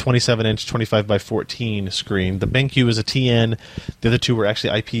BenQ 27-inch 25 by 14 screen. The BenQ is a TN. The other two were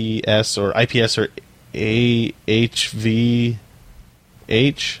actually IPS or AHVH.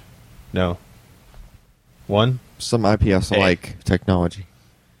 No. One? Some IPS-like technology.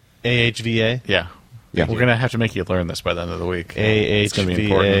 AHVA? Yeah. Yeah. We're going to have to make you learn this by the end of the week. It's going to be AHVA.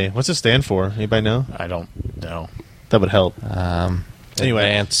 important. What's it stand for? Anybody know? I don't know. That would help. Anyway,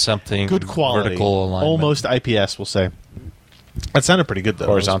 Advanced something, good quality. vertical alignment. Almost IPS, we'll say. That sounded pretty good, though.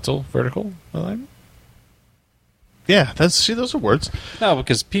 Horizontal, vertical alignment? Yeah, those are words. No,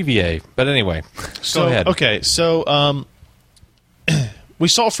 because PVA. But anyway, So, go ahead. Okay, so we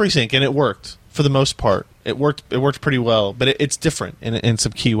saw FreeSync, and it worked for the most part. It worked pretty well, but it's different in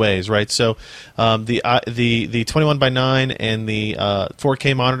some key ways, right? So the 21:9 and the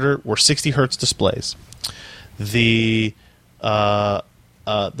 4K monitor were 60 hertz displays. The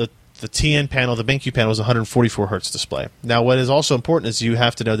TN panel, the BenQ panel, was 144 hertz display. Now, what is also important is you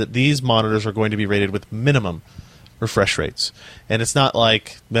have to know that these monitors are going to be rated with minimum refresh rates, and it's not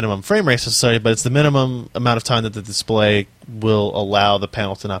like minimum frame rates necessarily, but it's the minimum amount of time that the display will allow the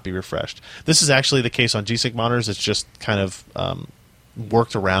panel to not be refreshed. This is actually the case on G-Sync monitors. It's just kind of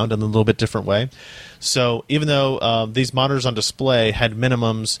worked around in a little bit different way. So even though these monitors on display had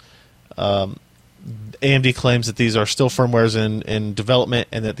minimums, AMD claims that these are still firmwares in development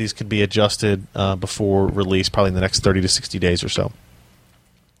and that these could be adjusted before release, probably in the next 30 to 60 days or so.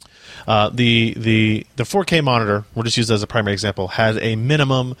 The 4K monitor, we'll just use that as a primary example, has a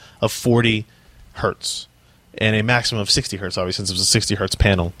minimum of 40 hertz and a maximum of 60 hertz, obviously, since it was a 60 hertz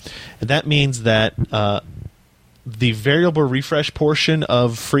panel. And that means that the variable refresh portion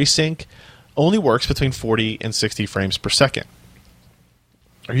of FreeSync only works between 40 and 60 frames per second.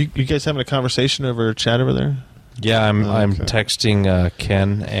 Are you guys having a conversation over chat over there? Yeah, I'm Okay. texting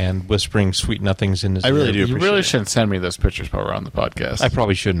Ken and whispering sweet nothings in his I really ear. do. You appreciate really it. shouldn't send me those pictures while we're on the podcast. I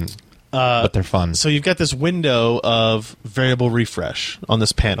probably shouldn't, but they're fun. So you've got this window of variable refresh on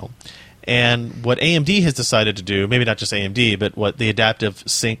this panel. And what AMD has decided to do, maybe not just AMD, but what the Adaptive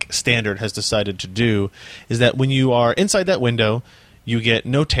Sync standard has decided to do, is that when you are inside that window, you get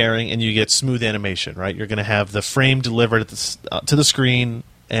no tearing and you get smooth animation, right? You're going to have the frame delivered to the screen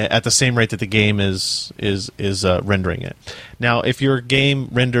at the same rate that the game is rendering it. Now, if your game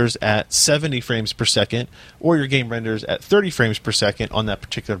renders at 70 frames per second or your game renders at 30 frames per second on that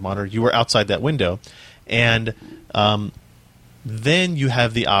particular monitor, you are outside that window. And then you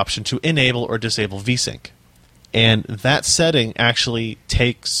have the option to enable or disable VSync. And that setting actually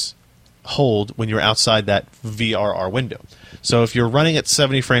takes hold when you're outside that VRR window. So if you're running at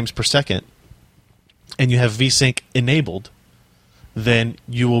 70 frames per second and you have VSync enabled, then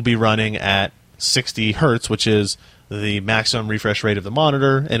you will be running at 60 hertz, which is the maximum refresh rate of the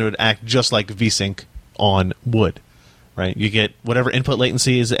monitor, and it would act just like VSync on would. Right? You get whatever input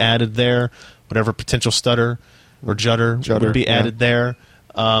latency is added there, whatever potential stutter or judder would be added there.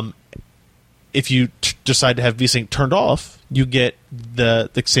 If you decide to have VSync turned off, you get the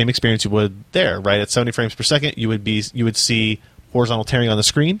same experience you would there, right? At 70 frames per second, you would see horizontal tearing on the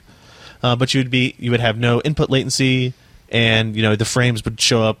screen, but you would have no input latency, and the frames would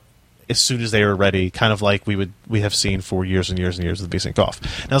show up as soon as they were ready, kind of like we have seen for years and years and years with VSync off.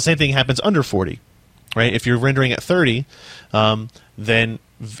 Now, the same thing happens under 40, right? If you're rendering at 30, then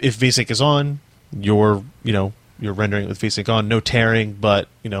if VSync is on, you're rendering it with VSync on, no tearing, but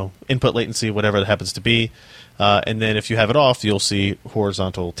input latency, whatever that happens to be. And then if you have it off, you'll see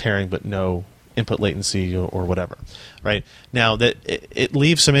horizontal tearing, but no input latency or whatever. Right now, that it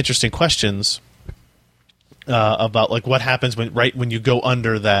leaves some interesting questions about like what happens when you go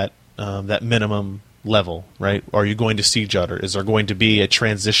under that minimum level. Right? Are you going to see judder? Is there going to be a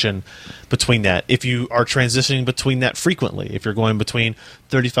transition between that? If you are transitioning between that frequently, if you're going between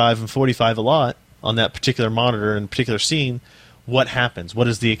 35 and 45 a lot on that particular monitor and particular scene, what happens? What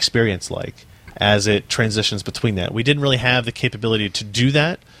is the experience like as it transitions between that? We didn't really have the capability to do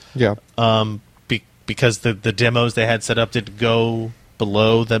that. Yeah. Because the demos they had set up didn't go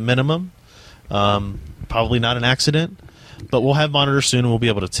below the minimum. Probably not an accident, but we'll have monitors soon and we'll be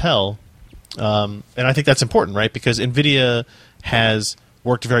able to tell. And I think that's important, right? Because NVIDIA has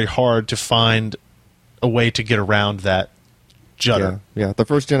worked very hard to find a way to get around that judder. Yeah. The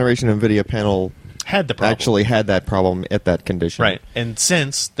first generation NVIDIA panel Had the problem. actually had that problem at that condition. Right. And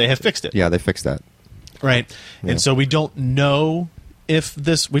since they have fixed it. Yeah, they fixed that. Right. Yeah. And so we don't know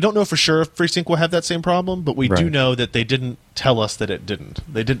we don't know for sure if FreeSync will have that same problem, but we do Right. know that they didn't tell us that it didn't.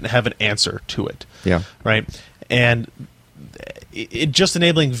 They didn't have an answer to it. Yeah. Right. And just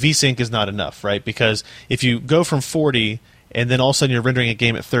enabling VSync is not enough, right? Because if you go from 40 and then all of a sudden you're rendering a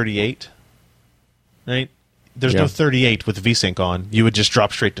game at 38, right? There's no Yeah. 38 with VSync on. You would just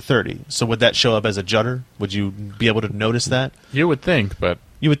drop straight to 30. So would that show up as a judder? Would you be able to notice that? You would think, but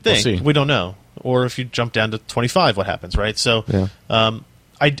You would think. We'll see. We don't know. Or if you jump down to 25, what happens, right? So Yeah.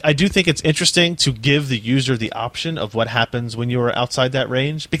 I do think it's interesting to give the user the option of what happens when you are outside that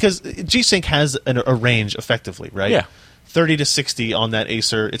range, because G-Sync has a range effectively, right? Yeah. 30 to 60 on that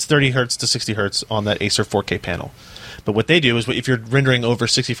Acer. It's 30 hertz to 60 hertz on that Acer 4K panel. But what they do is if you're rendering over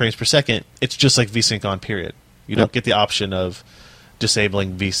 60 frames per second, it's just like VSync on, period. You don't Yep. get the option of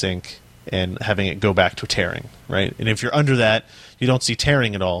disabling VSync and having it go back to tearing, right? And if you're under that, you don't see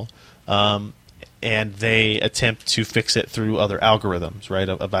tearing at all. And they attempt to fix it through other algorithms, right,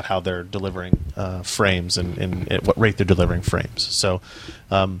 about how they're delivering frames and at what rate they're delivering frames. So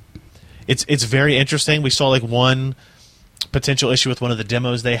it's very interesting. We saw like one potential issue with one of the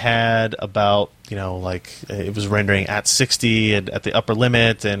demos they had about, like it was rendering at 60 and at the upper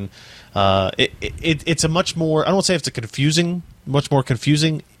limit, and it's a much more, I don't want to say it's a much more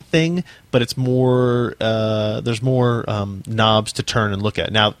confusing thing, but it's more there's more knobs to turn and look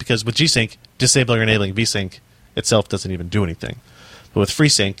at now, because with G-Sync, disabling or enabling VSync itself doesn't even do anything, but with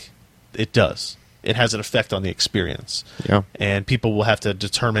FreeSync it does. It has an effect on the experience. Yeah. And people will have to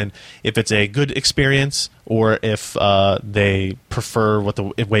determine if it's a good experience or if they prefer what the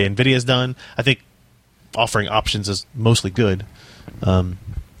way NVIDIA's done. I think offering options is mostly good.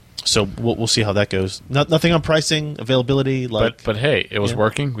 So we'll see how that goes. Nothing on pricing, availability. but hey, it was Yeah.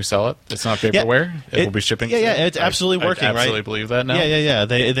 working. We sell it. It's not vaporware. It will be shipping. Yeah, soon. yeah, it's absolutely working. I absolutely right? believe that now. Yeah.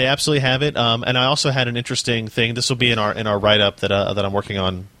 They absolutely have it. And I also had an interesting thing. This will be in our write up that I'm working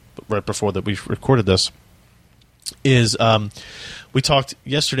on right before that we recorded this. Is we talked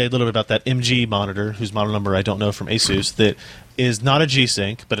yesterday a little bit about that MG monitor, whose model number I don't know, from Asus, that is not a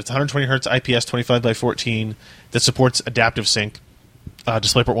G-Sync, but it's 120 hertz IPS 25 by 14 that supports adaptive sync,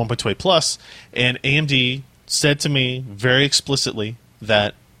 DisplayPort 1.28 Plus, and AMD said to me very explicitly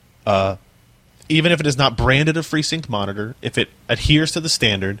that even if it is not branded a FreeSync monitor, if it adheres to the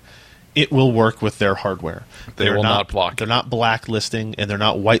standard, it will work with their hardware. They will not block it. They're not blacklisting and they're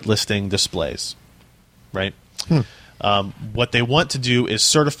not whitelisting displays, right? What they want to do is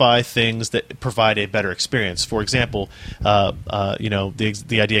certify things that provide a better experience. For example,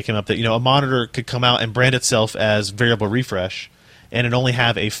 the idea came up that a monitor could come out and brand itself as variable refresh, and it only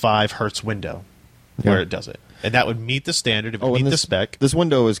have a 5 hertz window where it does it, and that would meet the standard. It would meet the spec. This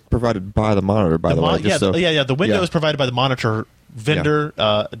window is provided by the monitor, by the way. The window is provided by the monitor vendor,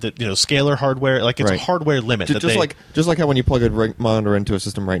 the scalar hardware. Like, it's a hardware limit. Just like how when you plug a monitor into a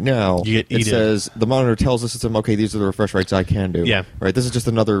system right now, it says the monitor tells the system, okay, these are the refresh rates I can do. Yeah. Right. This is just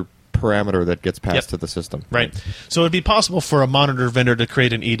another parameter that gets passed to the system. Right. So it'd be possible for a monitor vendor to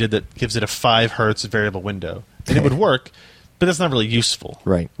create an EDID that gives it a 5 hertz variable window, and it would work. But that's not really useful,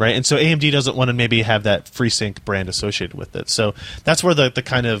 right? And so AMD doesn't want to maybe have that FreeSync brand associated with it. So that's where the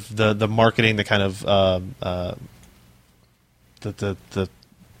kind of the marketing, the kind of what I'm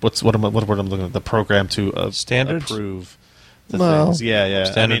looking at, the program to standards approve the things. Yeah.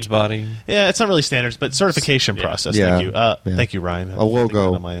 Standards body. Yeah, it's not really standards, but certification process. Yeah. Thank you. Thank you, Ryan. A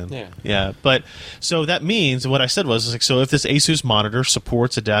logo on my end. Yeah. But so that means what I said was like, so if this Asus monitor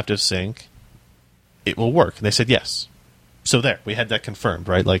supports adaptive sync, it will work. And they said yes. So there, we had that confirmed,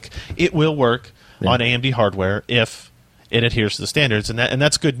 right? Like, it will work on AMD hardware if it adheres to the standards, and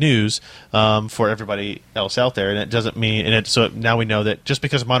that's good news for everybody else out there. And it doesn't mean, so now we know that just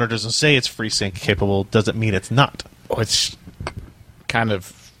because a monitor doesn't say it's FreeSync capable doesn't mean it's not. Which kind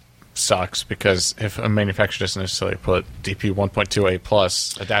of sucks, because if a manufacturer doesn't necessarily put DP 1.28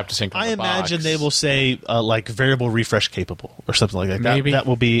 plus adaptive sync on I the imagine box, they will say like variable refresh capable or something like that. Maybe. That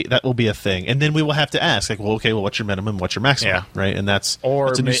will be a thing, and then we will have to ask like, well, okay, well, what's your minimum, what's your maximum, right? And that's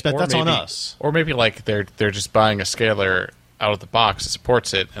a new spec. That's on us. Or maybe like they're just buying a scaler out of the box that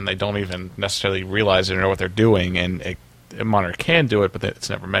supports it, and they don't even necessarily realize it or know what they're doing, and a monitor can do it, but it's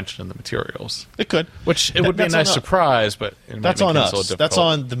never mentioned in the materials. It could, which it would be a nice surprise, but that's on us. That's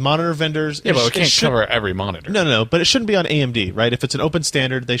on the monitor vendors. Yeah, but it can't cover every monitor. No, but it shouldn't be on AMD, right? If it's an open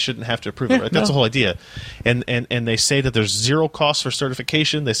standard, they shouldn't have to approve it. Right? That's the whole idea. And they say that there's zero cost for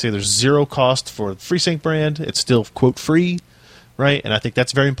certification. They say there's zero cost for FreeSync brand. It's still quote free, right? And I think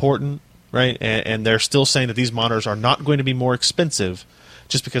that's very important, right? And they're still saying that these monitors are not going to be more expensive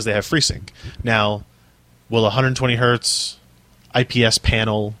just because they have FreeSync. Now, will 120 hertz IPS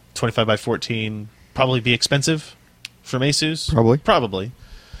panel 25 by 14 probably be expensive from Asus? Probably,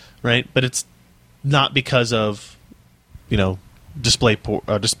 right? But it's not because of DisplayPort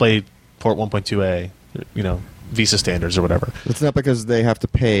 1.2a, Visa standards or whatever. It's not because they have to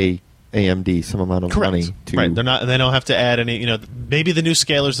pay AMD some amount of money to right. They don't have to add any. Maybe the new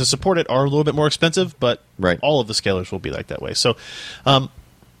scalers that support it are a little bit more expensive, but all of the scalers will be like that way. So.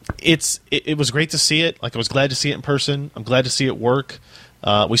 It was great to see it. Like, I was glad to see it in person. I'm glad to see it work.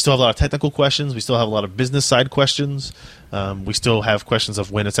 We still have a lot of technical questions. We still have a lot of business side questions. We still have questions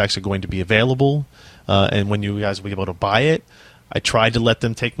of when it's actually going to be available and when you guys will be able to buy it. I tried to let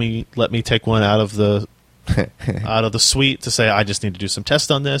me take one out of the suite to say I just need to do some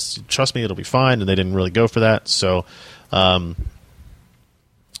tests on this. Trust me, it'll be fine. And they didn't really go for that. So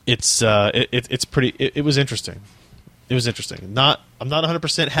it's pretty. It was interesting. It was interesting. I'm not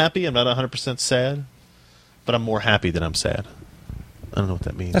 100% happy. I'm not 100% sad, but I'm more happy than I'm sad. I don't know what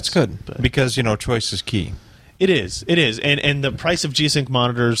that means. That's good, because choice is key. It is, and the price of G-Sync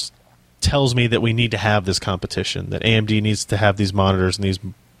monitors tells me that we need to have this competition. That AMD needs to have these monitors, and these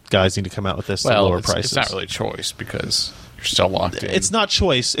guys need to come out with this at lower prices. It's not really choice, because you're still locked in. It's not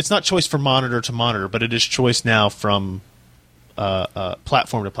choice. It's not choice from monitor to monitor, but it is choice now from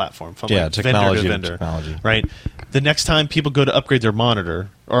platform to platform, from technology vendor to vendor, technology. Right? The next time people go to upgrade their monitor,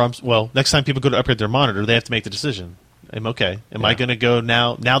 next time people go to upgrade their monitor, they have to make the decision. Am I going to go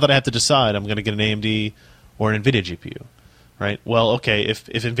now that I have to decide, I'm going to get an AMD or an NVIDIA GPU, right? Well, okay, if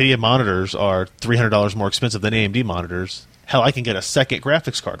NVIDIA monitors are $300 more expensive than AMD monitors, hell, I can get a second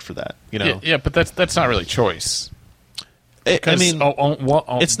graphics card for that, Yeah, but that's not really choice.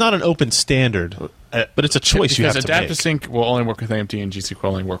 It's not an open standard, but it's a choice you have to make. Because adaptive sync will only work with AMD and G-Sync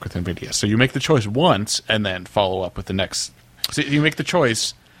will only work with NVIDIA. So you make the choice once and then follow up with the next. So you make the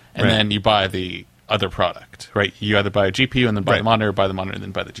choice and then you buy the other product, right? You either buy a GPU and then buy the monitor, and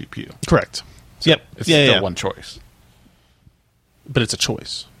then buy the GPU. Correct. So it's still one choice. But it's a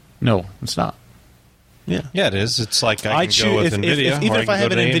choice. No, it's not. Yeah. Yeah, it is. It's like I can go choose with NVIDIA, even or if I I have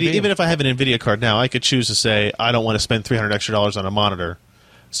can an go to NVIDIA, AMD. even if I have an NVIDIA card now, I could choose to say I don't want to spend $300 extra on a monitor,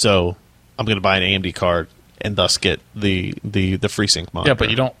 so I'm going to buy an AMD card and thus get the FreeSync monitor. Yeah, but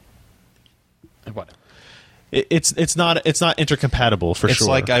you don't. What? It's not intercompatible for It's sure.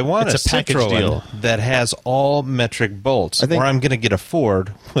 like I want it's a a package Citroen deal. that has all metric bolts, I think- or I'm going to get a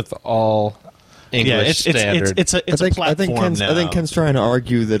Ford with all English Yeah, it's standard. it's a platform now. I think Ken's trying to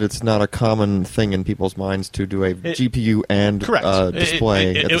argue that it's not a common thing in people's minds to do a GPU and correct.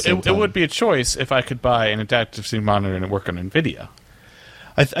 display at the same time. It would be a choice if I could buy an adaptive sync monitor and work on NVIDIA.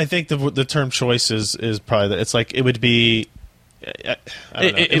 I think the term choice is probably that. It's like it would be. I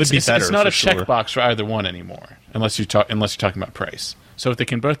don't know. It would be better. It's not for a sure. checkbox for either one anymore, unless you're talking about price. So if they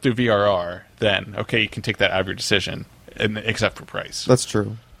can both do VRR, then okay, you can take that out of your decision, except for price. That's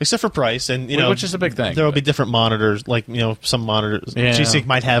true. Except for price, and Which is a big thing, There will be but- different monitors, like some monitors. Yeah. G-Sync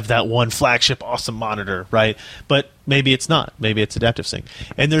might have that one flagship awesome monitor, right? But maybe it's not. Maybe it's Adaptive Sync,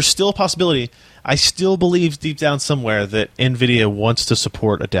 and there's still a possibility. I still believe deep down somewhere that NVIDIA wants to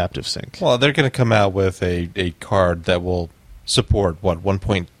support Adaptive Sync. Well, they're going to come out with a card that will support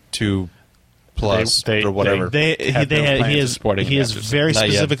 1.2 plus They- or whatever. They have no plans he of has supporting he has Adaptive Sync. very Not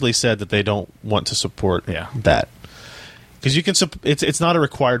yet. specifically said that they don't want to support Yeah. that because you can. It's not a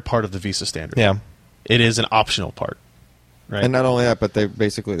required part of the Visa standard. yeah. It is an optional part, right? And not only that, but the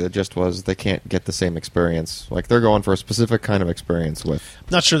gist was they can't get the same experience. Like they're going for a specific kind of experience with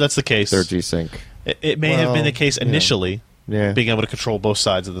Not sure that's the case. their G-Sync. It may have been the case yeah. initially, Yeah. being able to control both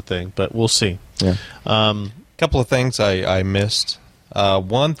sides of the thing, but we'll see. Yeah. Couple of things I missed.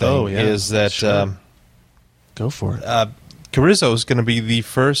 One thing Oh, yeah. is that Sure. Go for it. Carrizo is going to be the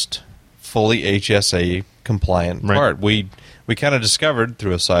first fully HSA compliant Right. part. We kind of discovered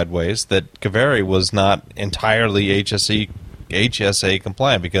through a sideways that Kaveri was not entirely HSA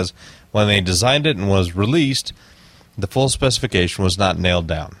compliant because when they designed it and was released, the full specification was not nailed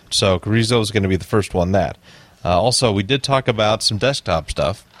down. So Carrizo is going to be the first one that. Also, we did talk about some desktop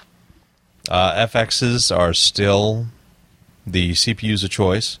stuff. FXs are still the CPUs of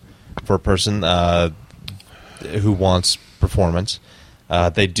choice for a person who wants performance.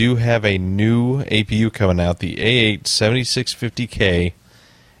 They do have a new APU coming out, the A8 7650K.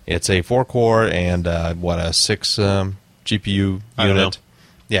 It's a 4-core and a 6 GPU I don't know. unit.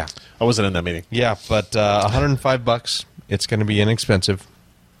 Yeah, I wasn't in that meeting. yeah, but $105. It's going to be inexpensive,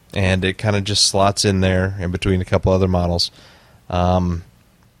 and it kind of just slots in there in between a couple other models.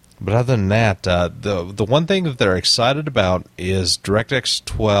 But other than that, the one thing that they're excited about is DirectX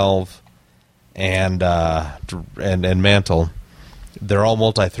 12 and Mantle. They're all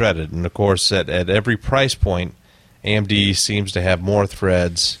multi-threaded, and of course, at every price point, AMD seems to have more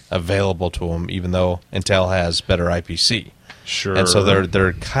threads available to them, even though Intel has better IPC. Sure. And so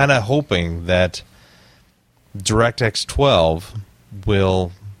they're kind of hoping that DirectX 12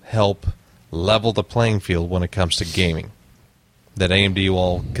 will help level the playing field when it comes to gaming. That AMD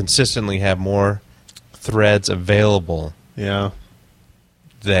will consistently have more threads available Yeah.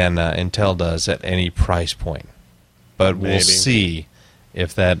 than Intel does at any price point. But we'll Maybe. see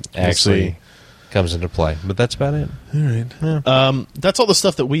if that actually see. comes into play. But that's about it. All right. That's all the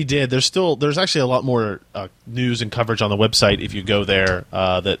stuff that we did. There's actually a lot more news and coverage on the website if you go there.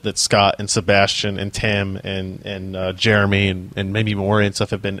 That Scott and Sebastian and Tim and Jeremy and maybe more and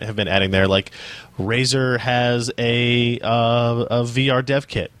stuff have been adding there. Like Razer has a VR dev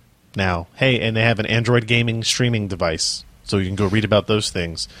kit now. Hey, and they have an Android gaming streaming device, so you can go read about those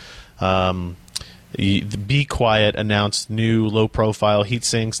things. The Be Quiet announced new low-profile heat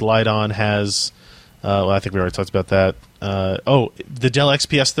sinks. Lite-On has, I think we already talked about that. The Dell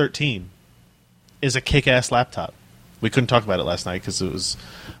XPS 13 is a kick-ass laptop. We couldn't talk about it last night because it was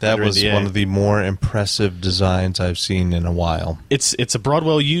That under was NDA. one of the more impressive designs I've seen in a while. It's a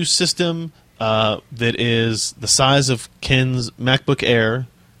Broadwell U system that is the size of Ken's MacBook Air,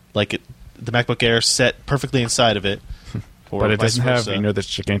 the MacBook Air set perfectly inside of it. Or But it vice doesn't have versa. this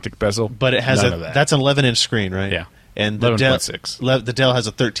gigantic bezel. But it has None of that. that's an 11-inch screen, right? Yeah. And the Dell, 11.6. the Dell has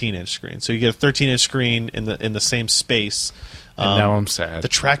a 13-inch screen, so you get a 13-inch screen in the same space. And now I'm sad. The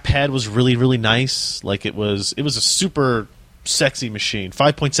trackpad was really, really nice. Like it was a super sexy machine.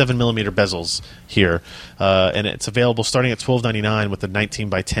 5.7 millimeter bezels here, and it's available starting at $12.99 with a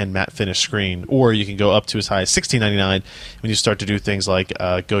 19x10 matte finish screen, or you can go up to as high as $16.99 when you start to do things like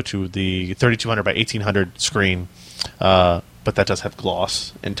go to the 3200 by 1800 screen. But that does have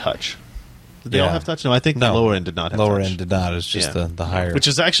gloss and touch. Did they all Yeah. have touch? No, I think the lower end did not have Lower touch. end did not. It's just Yeah. the higher. Which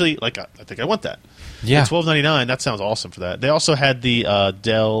is actually, I think I want that. Yeah. At $12.99, that sounds awesome for that. They also had the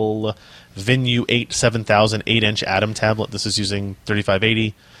Dell Venue 8 7000 8-inch Atom tablet. This is using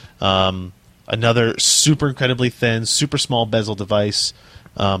 3580. Another super incredibly thin, super small bezel device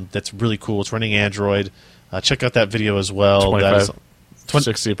that's really cool. It's running Android. Check out that video as well. That is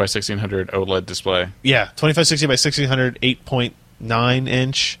 2560 by 1600 OLED display. Yeah, 2560 by 1600, 8.9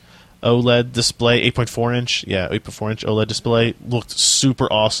 inch OLED display, 8.4 inch. Yeah, 8.4 inch OLED display. Looked super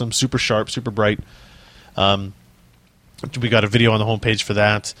awesome, super sharp, super bright. We got a video on the homepage for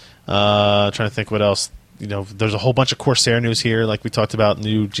that. Trying to think what else. There's a whole bunch of Corsair news here, like we talked about,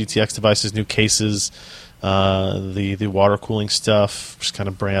 new GTX devices, new cases, the water cooling stuff. Just kind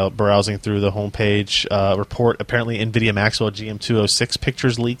of browsing through the homepage. Report, apparently NVIDIA Maxwell GM206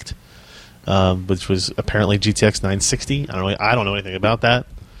 pictures leaked, which was apparently GTX 960. I don't know anything about that.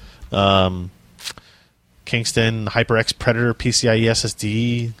 Kingston HyperX Predator PCIe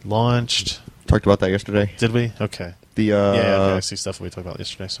SSD launched. Talked about that yesterday. Did we? Okay. I see stuff that we talked about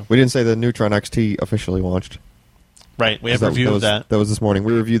yesterday. So we didn't say the Neutron XT officially launched. Right, we have a review of that. That was this morning.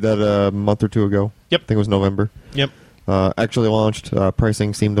 We reviewed that a month or two ago. Yep. I think it was November. Yep. Actually launched.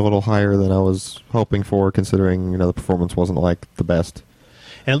 Pricing seemed a little higher than I was hoping for, considering the performance wasn't like the best.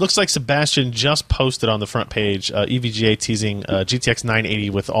 And it looks like Sebastian just posted on the front page EVGA teasing GTX 980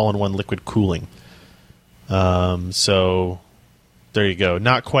 with all-in-one liquid cooling. So there you go.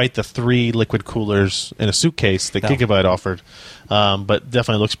 Not quite the 3 liquid coolers in a suitcase that Gigabyte offered, but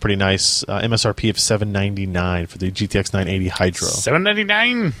definitely looks pretty nice. MSRP of $799 for the GTX 980 Hydro.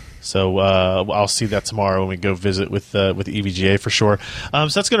 $799. So I'll see that tomorrow when we go visit with EVGA for sure. So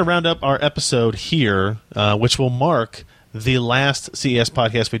that's going to round up our episode here, which will mark the last CES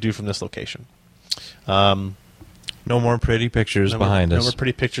podcast we do from this location. No more pretty pictures behind us. No more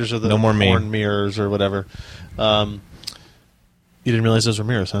pretty pictures of the No more horn mirrors or whatever. You didn't realize those were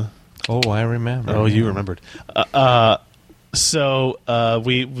mirrors, huh? Oh, I remember. Oh, you remembered. So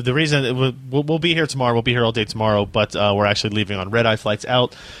the reason we'll be here tomorrow. We'll be here all day tomorrow, but we're actually leaving on red-eye flights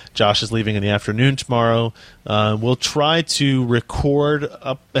out. Josh is leaving in the afternoon tomorrow. We'll try to record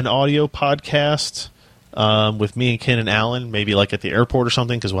an audio podcast with me and Ken and Alan, maybe like at the airport or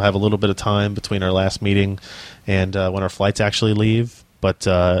something, because we'll have a little bit of time between our last meeting and when our flights actually leave. But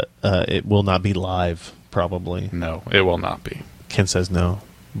it will not be live, probably. No, it will not be. Ken says no.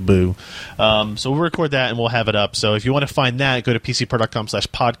 Boo. So we'll record that and we'll have it up. So if you want to find that, go to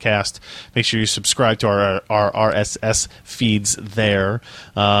pcpro.com/podcast. Make sure you subscribe to our RSS feeds there.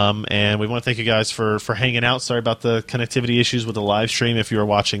 And we want to thank you guys for hanging out. Sorry about the connectivity issues with the live stream if you were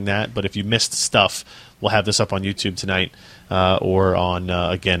watching that. But if you missed stuff, we'll have this up on YouTube tonight or on,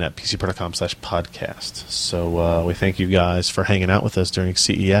 again, at pcpro.com/podcast. So we thank you guys for hanging out with us during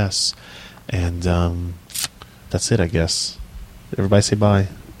CES. And that's it, I guess. Everybody say bye.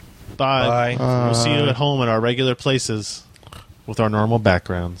 Bye. We'll see you at home in our regular places with our normal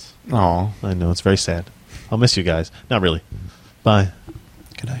backgrounds. Oh, I know, it's very sad. I'll miss you guys. Not really. Bye.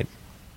 Good night.